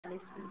This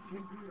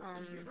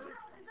is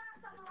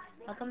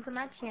welcome to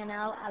my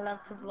channel. I love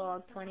to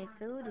vlog 22.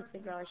 This is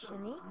your girl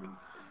Shanique.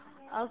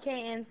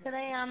 Okay, and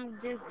today I'm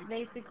just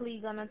basically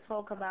gonna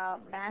talk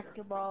about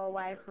basketball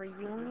wife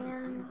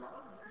reunion,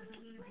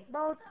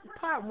 both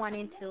part one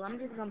and two. I'm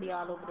just gonna be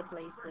all over the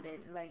place with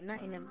it, like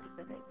nothing in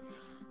specific.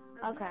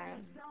 Okay,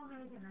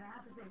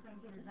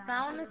 so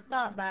I want to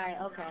start by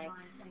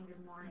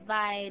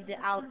the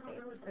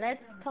outfits.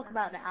 Let's talk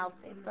about the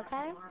outfits,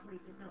 okay?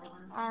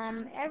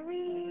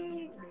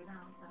 Every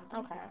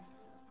okay.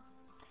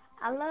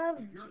 I love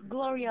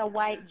Gloria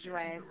white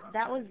dress.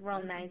 That was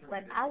real nice,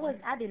 but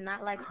I did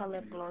not like her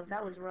lip gloss.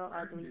 That was real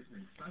ugly.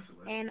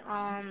 And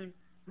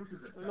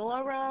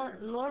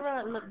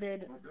Laura looked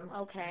good.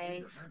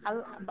 Okay.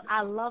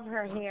 I love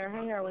her hair.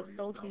 Her hair was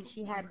so cute.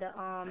 She had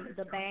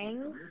the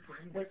bangs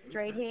with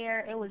straight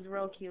hair. It was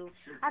real cute.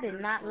 I did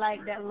not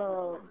like that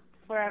little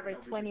Forever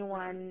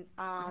 21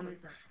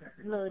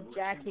 little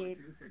jacket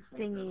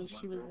thingy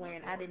she was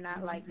wearing. I did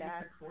not like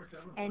that.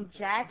 And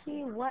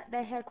Jackie, what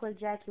the heck was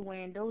Jackie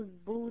wearing? Those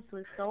boots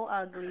were so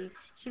ugly.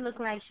 She looked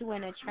like she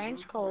wearing a trench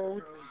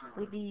coat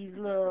with these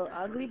little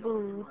ugly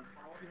boots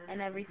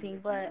and everything.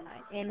 But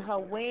in her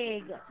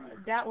wig,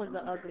 that was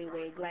an ugly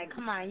wig. Like,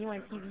 come on, you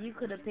on TV, you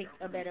could have picked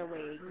a better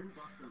wig.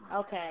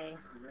 Okay.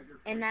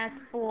 And that's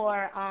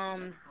for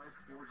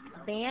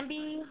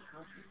BAMBI.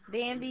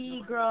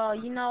 BAMBI, girl,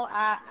 you know,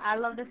 I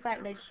love the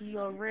fact that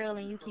you're real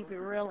and you keep it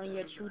real and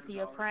you're true to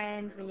your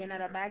friends and you're not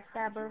a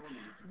backstabber.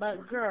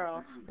 But,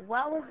 girl,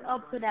 what was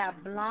up with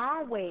that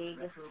blonde wig,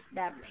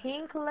 that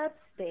pink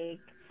lipstick,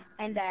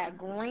 and that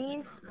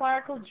green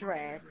sparkle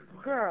dress?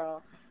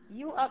 Girl,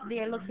 you up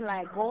there looking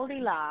like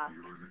Goldilocks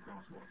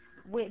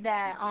with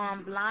that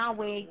blonde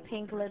wig,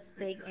 pink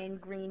lipstick, and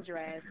green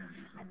dress.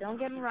 Don't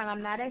get me wrong,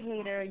 I'm not a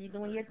hater. You're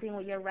doing your thing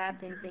with your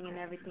rapping thing and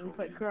everything,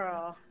 but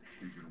girl,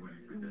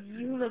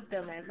 you looked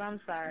a mess. I'm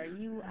sorry.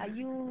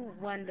 You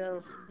won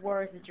the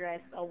worst dress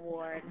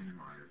award.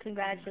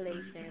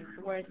 Congratulations.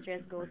 Worst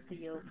dress goes to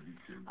you.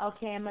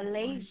 Okay,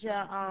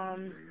 Malaysia,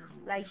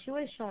 like she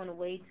was showing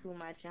way too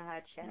much in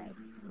her chest.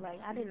 Like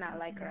I did not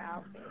like her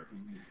outfit.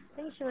 I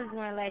think she was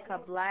wearing like a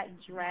black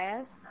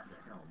dress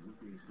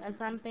or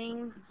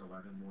something.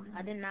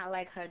 I did not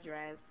like her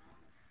dress.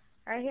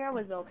 Her hair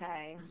was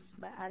okay,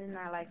 but I did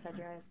not like her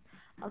dress.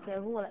 Okay,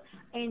 who else?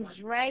 And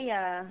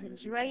Draya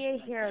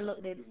hair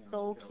looked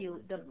so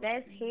cute. The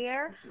best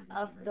hair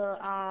of the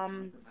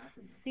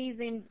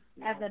season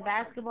of the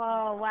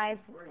basketball wife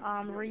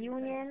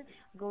reunion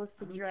goes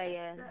to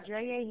Draya.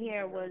 Draya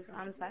hair was,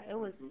 I'm sorry, it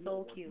was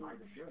so cute.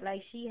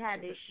 Like she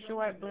had this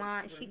short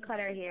blonde. She cut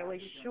her hair. It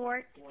was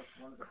short,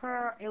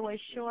 curl. It was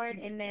short,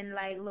 and then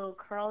like little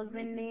curls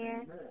in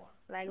there,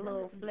 like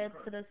little flips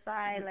to the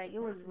side. Like it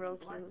was real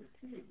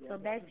cute. So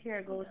best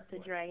hair goes to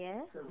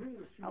Draya.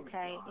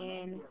 Okay,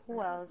 and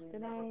who else?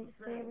 Did I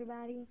say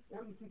everybody?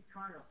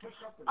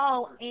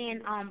 Oh,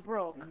 and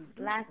Brooke.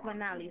 Last but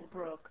not least,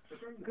 Brooke.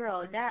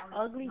 Girl, that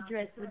ugly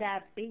dress with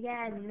that big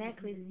ass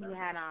necklace you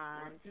had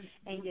on,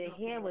 and your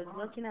hair was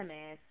looking a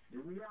mess.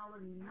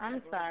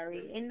 I'm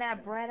sorry. In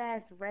that bright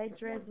ass red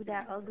dress with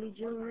that ugly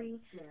jewelry.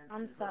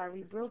 I'm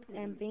sorry. Brooke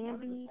and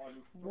BAMBI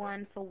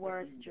won for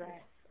worst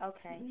dress.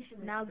 Okay,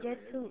 now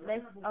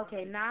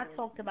now I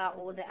talked about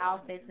all the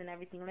outfits and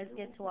everything. Let's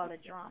get to all the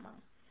drama.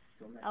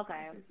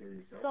 Okay,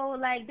 so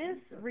like this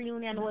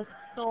reunion was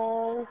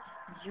so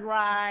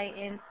dry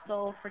and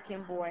so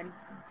freaking boring.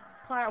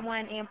 Part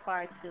one and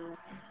part two.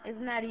 It's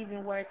not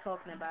even worth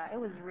talking about. It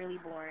was really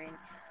boring.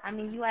 I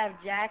mean,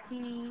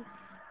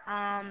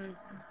 um,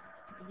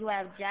 you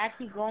have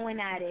Jackie going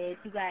at it.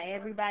 You got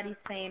everybody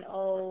saying,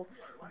 "Oh,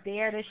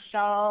 they're the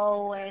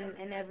show,"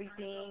 and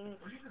everything.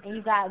 And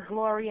you got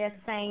Gloria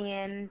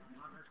saying,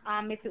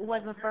 if it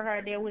wasn't for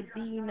her, there would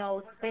be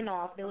no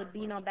spinoff. There would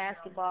be no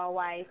Basketball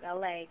Wife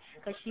LA,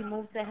 because she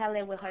moved to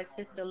LA with her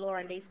sister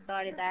Laura, and they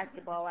started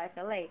Basketball Wife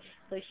LA.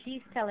 So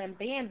she's telling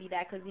BAMBI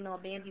that, because you know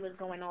BAMBI was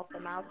going off the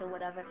mouth or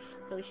whatever.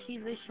 So she's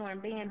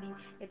assuring BAMBI,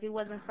 if it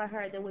wasn't for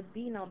her, there would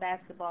be no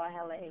Basketball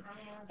LA.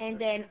 And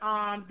then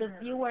the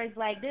viewers,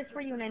 like this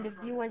reunion, the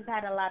viewers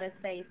had a lot of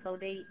say. So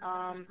they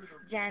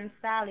Jan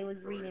Sally was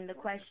reading the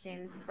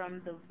questions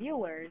from the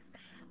viewers.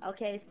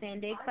 Okay,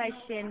 saying their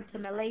question to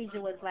Malaysia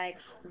was like,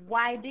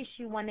 why did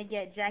she want to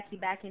get Jackie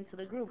back into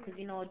the group? Because,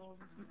 you know,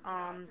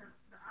 um,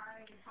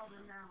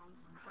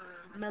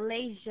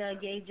 Malaysia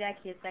gave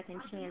Jackie a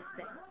second chance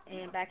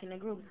and back in the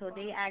group. So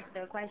they asked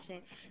her a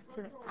question.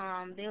 To,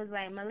 they was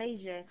like,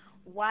 Malaysia,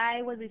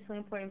 why was it so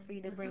important for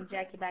you to bring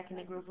Jackie back in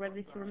the group? Was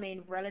it to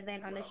remain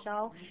relevant on the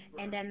show?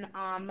 And then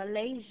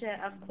Malaysia,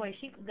 of course,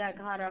 she got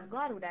caught off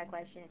guard with that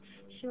question.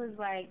 She was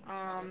like,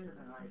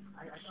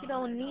 she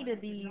don't need to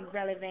be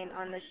relevant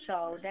on the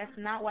show. That's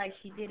not why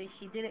she did it.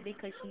 She did it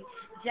because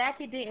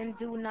Jackie didn't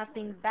do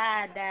nothing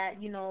bad that,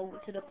 you know,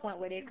 to the point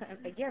where they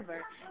couldn't forgive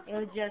her. It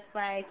was just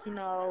like, you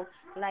know,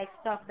 like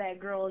stuff that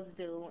girls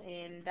do,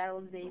 and that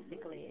was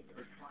basically it.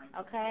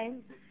 Okay?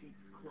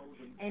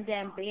 And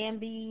then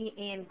BAMBI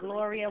and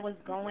Gloria was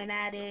going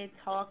at it,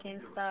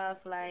 talking stuff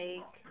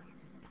like,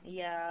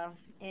 yeah.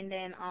 And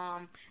then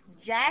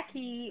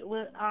Jackie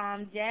with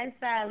Jan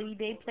Sally,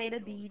 they played a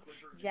beat.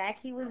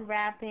 Jackie was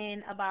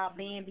rapping about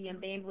Bambi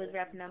and Bambi was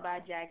rapping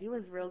about Jackie. It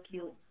was real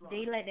cute.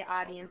 They let the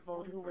audience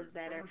vote who was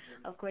better.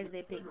 Of course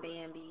they picked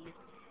Bambi.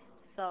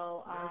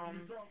 So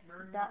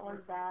that was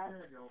that.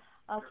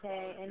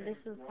 Okay, and this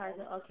was part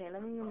of, okay,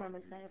 let me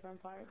remember some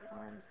different parts.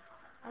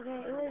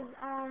 Okay, it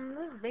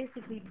was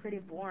basically pretty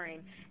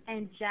boring.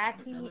 And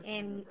Jackie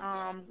and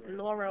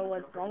Laura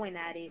was going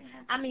at it.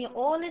 I mean,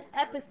 all this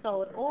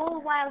episode,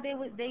 all while they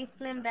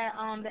filmed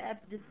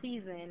the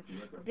season,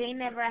 they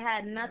never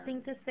had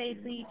nothing to say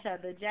to each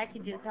other. Jackie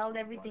just held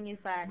everything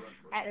inside.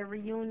 At a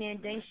reunion,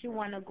 then she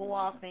wanna go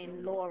off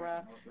and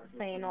Laura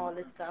saying all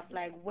this stuff.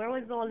 Like, where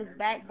was all this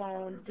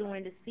backbone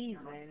during the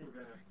season?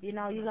 You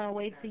know, you're gonna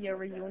wait till your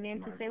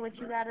reunion to say what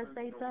you gotta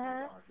say to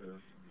her.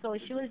 So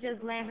she was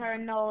just letting her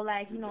know,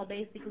 like,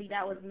 basically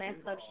that was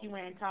messed up. She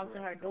went and talked to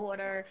her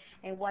daughter,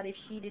 and what if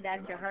she did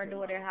that to her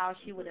daughter, how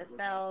she would have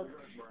felt,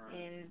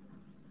 and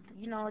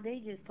they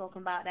just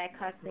talking about that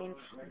cussing.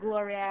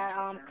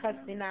 Gloria,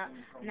 cussing out,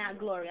 not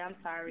Gloria, I'm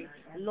sorry,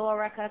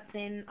 Laura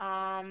cussing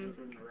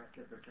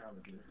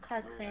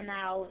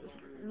out.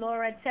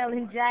 Laura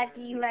telling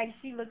Jackie like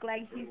she looked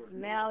like she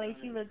smelling,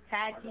 she looked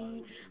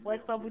tacky.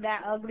 What's up with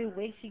that ugly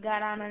wig she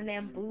got on and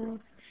them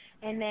boots?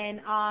 And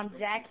then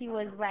Jackie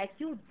was like,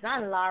 "You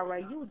done, Laura?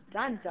 You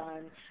done?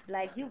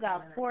 Like you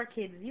got 4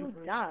 kids, you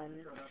done?"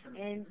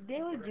 And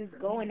they were just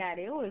going at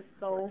it. It was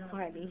so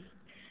funny.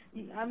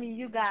 I mean,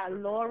 you got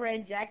Laura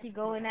and Jackie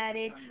going at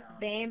it,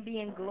 Bambi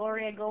and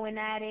Gloria going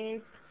at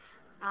it.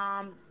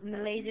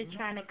 Malaysia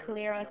trying to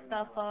clear her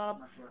stuff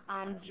up.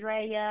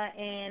 Drea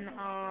and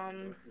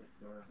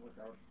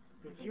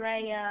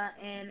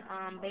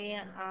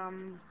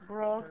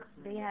Brooke,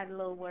 they had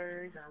little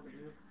words.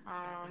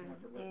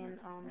 And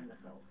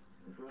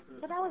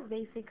so that was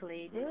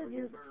basically, they were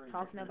just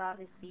talking about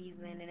the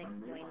season and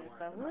explaining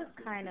stuff. It was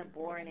kind of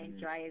boring and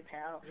dry as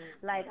hell.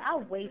 Like, I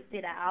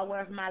wasted an hour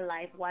of my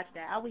life watching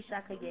that. I wish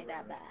I could get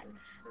that back.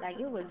 Like,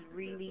 it was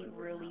really,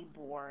 really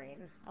boring.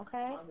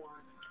 Okay?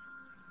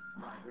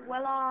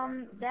 Well,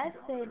 that's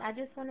it. I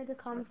just wanted to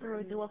come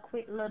through, do a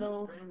quick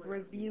little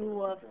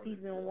review of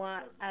season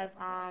one of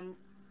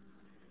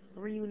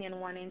Reunion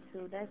 1 and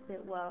 2. That's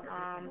it. Well,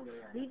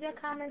 leave your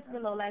comments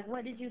below. Like,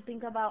 what did you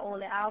think about all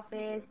the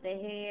outfits, the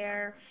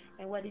hair,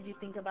 and what did you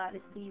think about the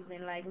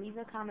season? Like, leave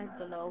your comments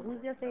below.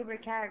 Who's your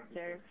favorite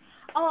character?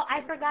 Oh,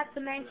 I forgot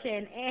to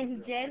mention,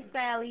 and Jen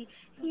Sally,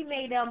 he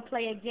made them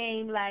play a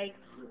game like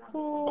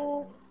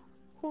who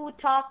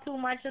talked too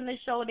much on the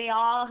show. They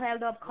all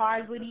held up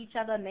cards with each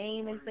other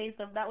name and say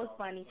stuff. That was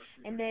funny.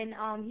 And then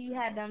he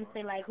had them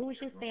say like who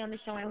should stay on the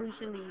show and who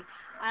should leave.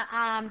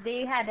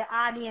 They had the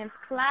audience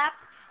clap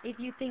if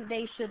you think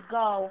they should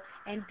go,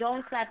 and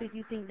don't clap if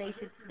you think they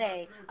should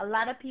stay. A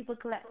lot of people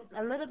clap.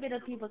 A little bit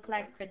of people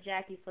clap for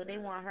Jackie, so they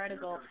want her to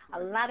go. A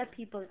lot of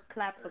people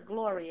clap for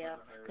Gloria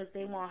because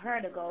they want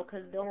her to go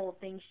because the whole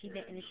thing she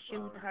didn't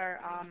shoot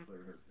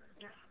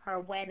her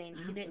wedding.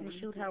 She didn't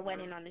shoot her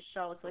wedding on the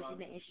show, so she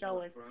didn't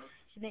show us.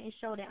 She didn't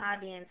show the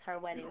audience her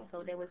wedding,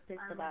 so they was pissed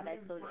about that.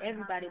 So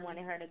everybody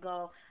wanted her to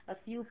go. A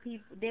few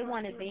people they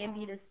wanted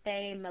Bambi to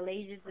stay,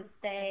 Malaysia to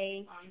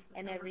stay,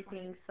 and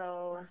everything.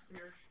 So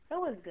it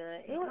was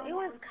good. It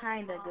was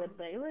kind of good,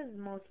 but it was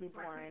mostly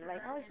boring.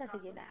 Like I wish I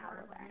could get the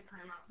hour back.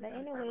 But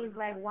anyways,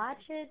 like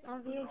watch it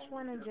on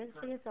VH1 and just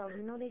for yourself.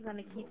 You know they're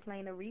gonna keep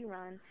playing a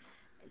rerun,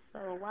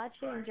 so watch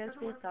it and just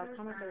for yourself.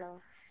 Comment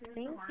below.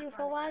 Thank you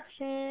for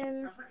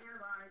watching.